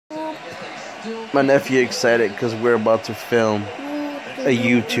my nephew excited because we're about to film a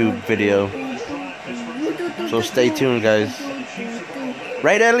YouTube video. So stay tuned, guys.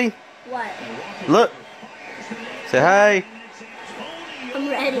 Right, Ellie? What? Look. Say hi. I'm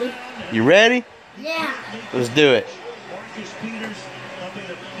ready. You ready? Yeah. Let's do it.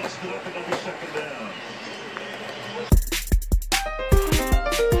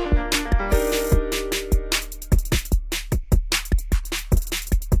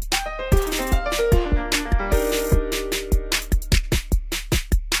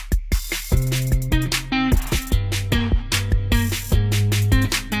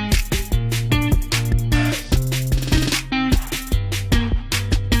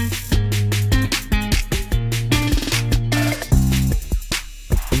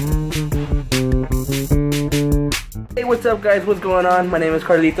 Hey, what's up, guys? What's going on? My name is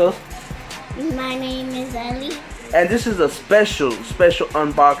Carlitos. My name is Ellie. And this is a special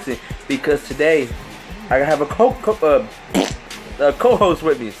unboxing because today I have a co-host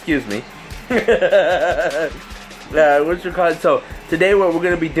with me. Excuse me. What you call it? So today, what we're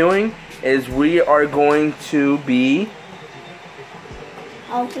gonna be doing is we are going to be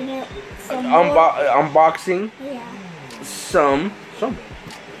unboxing some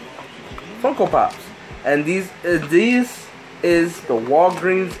Funko Pops, and these is the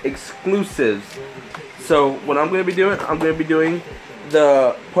Walgreens exclusives. So what I'm going to be doing,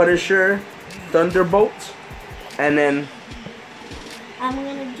 the Punisher Thunderbolts, and then I'm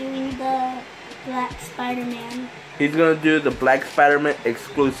gonna do the Black Spiderman. He's gonna do the Black Spiderman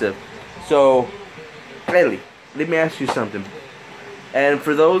exclusive. So, Ellie, let me ask you something. And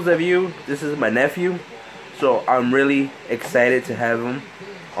for those of you, this is my nephew, so I'm really excited to have him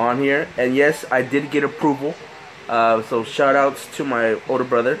on here. And yes, I did get approval. So shout outs to my older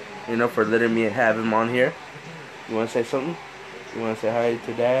brother, you know, for letting me have him on here. You want to say something? You want to say hi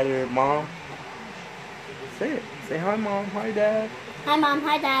to dad or mom? Say it. Say hi, mom. Hi, dad. Hi, Mom.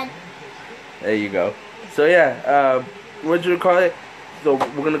 Hi, Dad. There you go. So yeah, what you call it? So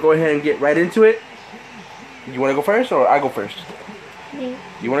we're gonna go ahead and get right into it. You want to go first or I go first? Me.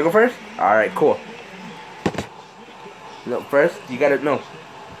 You want to go first? All right, cool. No, first you gotta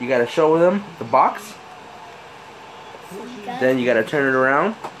show them the box. Then you gotta turn it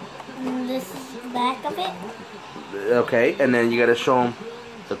around. And this is the back of it. Okay, and then you gotta show them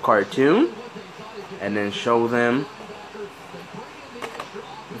the cartoon, and then show them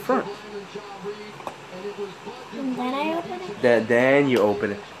the front. And then I open it. Then you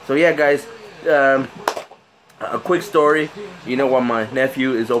open it. So yeah, guys, a quick story. You know, while my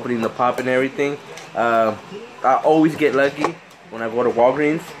nephew is opening the pop and everything, I always get lucky when I go to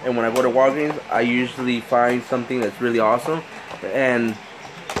Walgreens, and when I go to Walgreens, I usually find something that's really awesome. And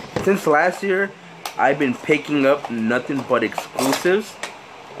since last year, I've been picking up nothing but exclusives,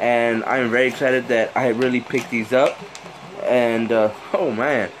 and I'm very excited that I really picked these up. And oh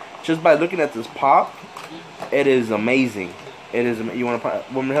man, just by looking at this pop, it is amazing. It is. You want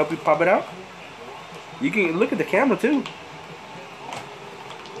me to help you pop it out? You can look at the camera too.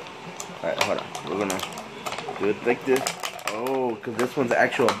 All right, hold on. We're gonna do it like this. Oh, because this one's an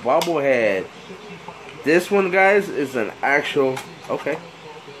actual bobblehead. This one, guys, is an actual... Okay.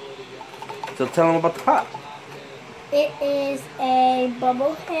 So tell them about the pop. It is a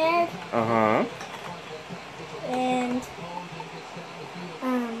bobblehead. Uh-huh. And,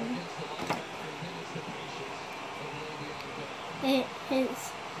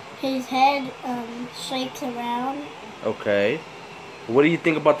 his head, shakes around. Okay. What do you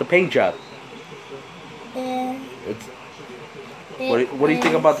think about the paint job? What do you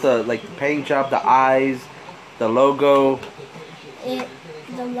think about the paint job, the eyes, the logo?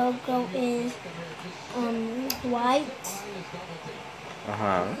 The logo is white.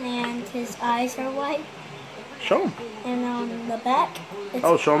 And his eyes are white. Show them. And on the back, it's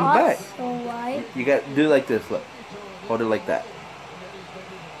show them the back. Also white. You got do it like this. Look, hold it like that.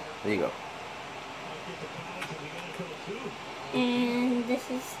 There you go. And this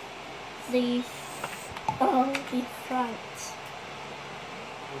is the front.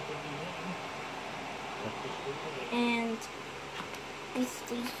 And you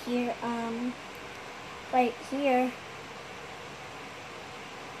see here, right here.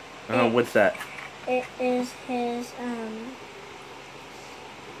 What's that? It is his,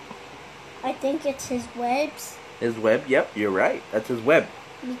 I think it's his webs. His web? Yep, you're right. That's his web.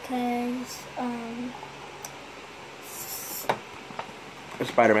 Because,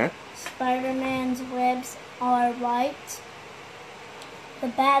 Spiderman. Spider-Man's webs are white. The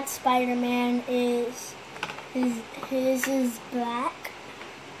bad Spider-Man is his is black,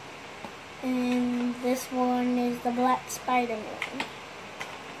 and this one is the Black Spider-Man.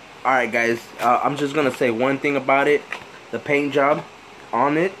 Alright guys, I'm just gonna say one thing about it. The paint job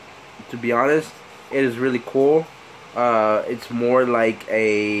on it, to be honest, it is really cool. It's more like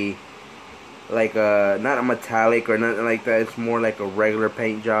a not a metallic or nothing like that. It's more like a regular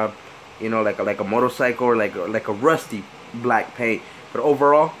paint job, you know, like a motorcycle, or like a rusty black paint. But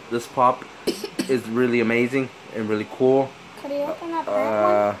overall, this pop is really amazing and really cool. Could you open up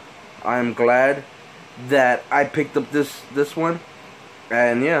that one? I'm glad that I picked up this one,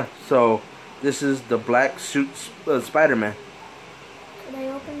 and yeah, so this is the black suit Spider-Man. Could I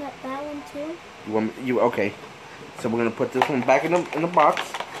open up that one too? Okay? So we're gonna put this one back in the box,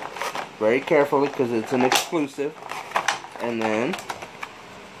 very carefully, because it's an exclusive. And then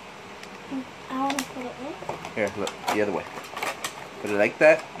I want to put it in. Here, look, the other way. Put it like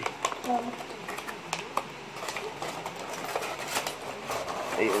that. Oh.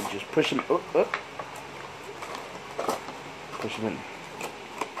 Hey, just push them up. Push them in.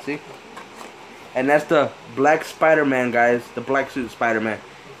 See? And that's the black Spider-Man, guys. The black suit Spider-Man.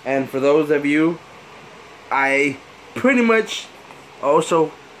 And for those of you, I pretty much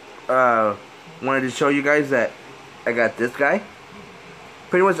also wanted to show you guys that I got this guy.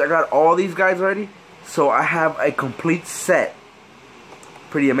 Pretty much I got all these guys already. So I have a complete set.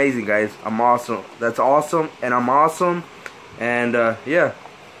 Pretty amazing, guys. I'm awesome. That's awesome. And I'm awesome. And yeah.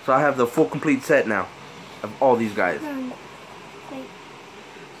 So I have the full complete set now of all these guys. Wait.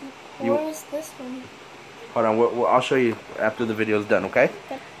 Where is this one? Hold on, I'll show you after the video is done, okay?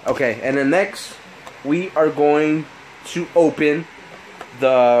 Okay, and then next, we are going to open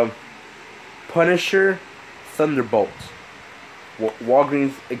the Punisher Thunderbolts.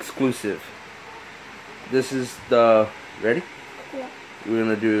 Walgreens exclusive. This is the... Ready? Yeah. We're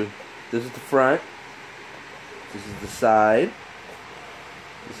going to do... This is the front. This is the side.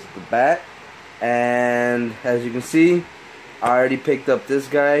 This is the back. And as you can see, I already picked up this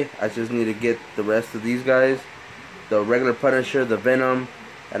guy. I just need to get the rest of these guys. The regular Punisher, the Venom,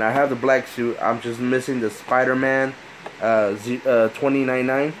 and I have the black suit. I'm just missing the Spider-Man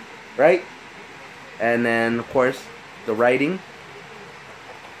 2099, right? And then, of course, the writing.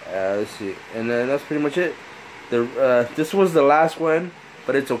 Let's see. And then that's pretty much it. This was the last one,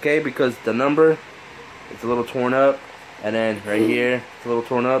 but it's okay because the number, it's a little torn up. And then right here, it's a little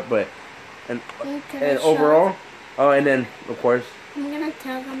torn up, but... And overall... Oh, and then, of course... I'm going to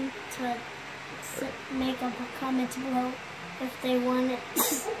tell them to make up a comment below if they want to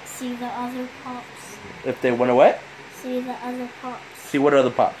see the other pops. If they want to what? See the other pops. See what other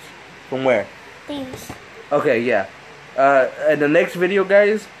pops? From where? Things. Okay, yeah. In the next video,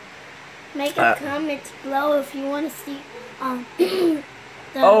 guys... Make a comment below if you want to see...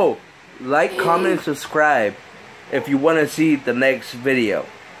 Oh! Like, comment, and subscribe if you want to see the next video.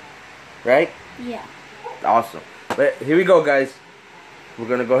 Right? Yeah. Awesome. But here we go, guys. We're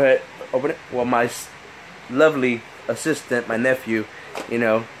gonna go ahead open it. Well, my lovely assistant, my nephew, you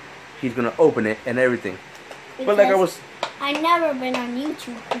know, he's gonna open it and everything. Because but like I've never been on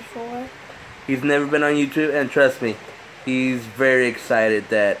YouTube before. He's never been on YouTube, and trust me, he's very excited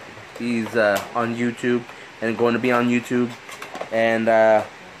that he's on YouTube and going to be on YouTube. And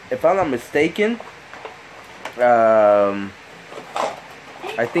if I'm not mistaken, I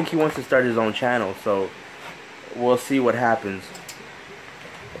think he wants to start his own channel, so we'll see what happens.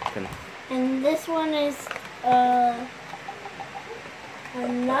 And this one is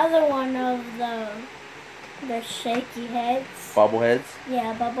another one of the shaky heads. Bobbleheads?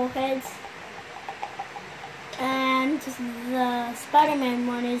 Yeah, bubbleheads. And the Spider-Man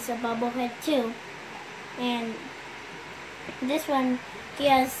one is a bubblehead too. And this one, he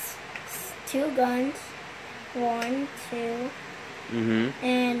has 2 guns. 1, 2.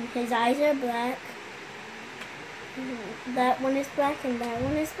 And his eyes are black. That one is black and that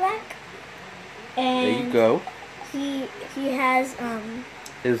one is black. And there you go. He has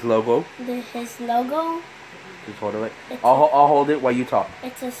his logo. His logo. Just hold it right. I'll hold it while you talk.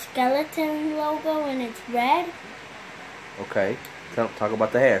 It's a skeleton logo and it's red. Okay. Talk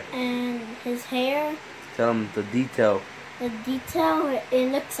about the hair. And his hair. Tell him the detail. The detail,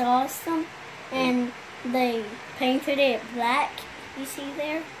 it looks awesome. And they painted it black. You see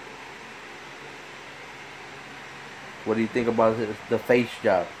there? What do you think about the face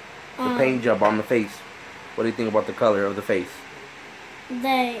job? The paint job on the face. What do you think about the color of the face?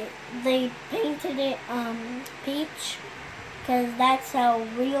 They painted it peach, because that's how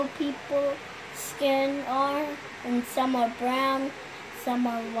real people skin are, and some are brown, some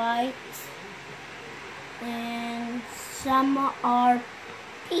are white, and some are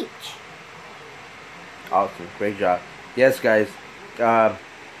peach. Awesome, great job. Yes, guys. Well,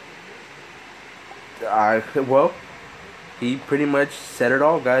 he pretty much said it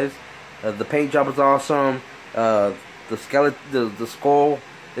all, guys. The paint job is awesome. The skeleton, the skull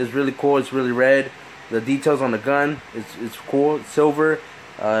is really cool. It's really red. The details on the gun is cool. It's silver.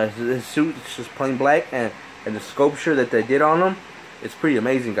 His suit is just plain black, and the sculpture that they did on him, it's pretty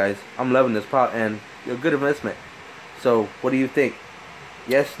amazing, guys. I'm loving this pop, and a good investment. So, what do you think?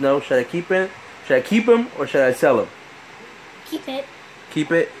 Yes, no, should I keep it? Should I keep him or should I sell him? Keep it.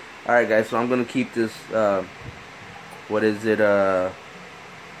 Keep it? Alright, guys, so I'm gonna keep this, what is it, a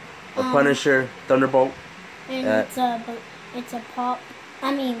Punisher Thunderbolt. And it's a pop.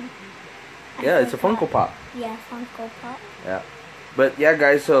 I mean, yeah, it's a Funko Pop. Yeah, Funko Pop. Yeah. But yeah,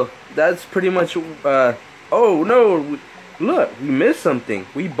 guys, so that's pretty much, oh no, look, we missed something.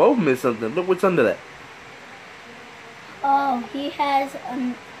 We both missed something. Look what's under that. Oh, he has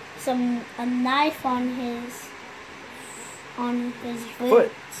a knife on his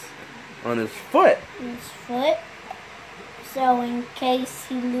foot. On his foot. His foot. So in case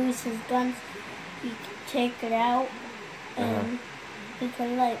he loses his guns, he can take it out and he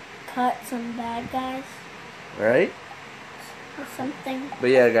could like cut some bad guys. Right? Or something.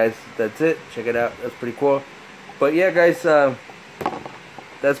 But yeah, guys, that's it. Check it out. That's pretty cool. But yeah, guys,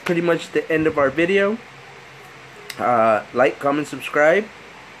 that's pretty much the end of our video. Like, comment, subscribe.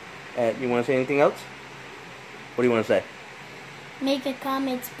 You want to say anything else? What do you want to say? Make a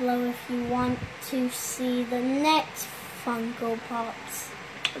comment below if you want to see the next Funko Pops.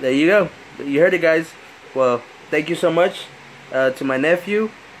 There you go. You heard it, guys. Well, thank you so much to my nephew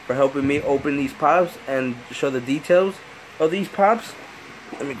for helping me open these pops and show the details of these pops.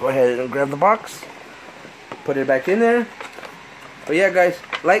 Let me go ahead and grab the box. Put it back in there. But yeah, guys,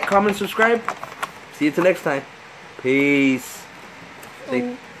 like, comment, subscribe. See you till next time. Peace.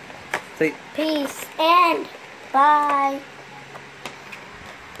 Say Peace and bye.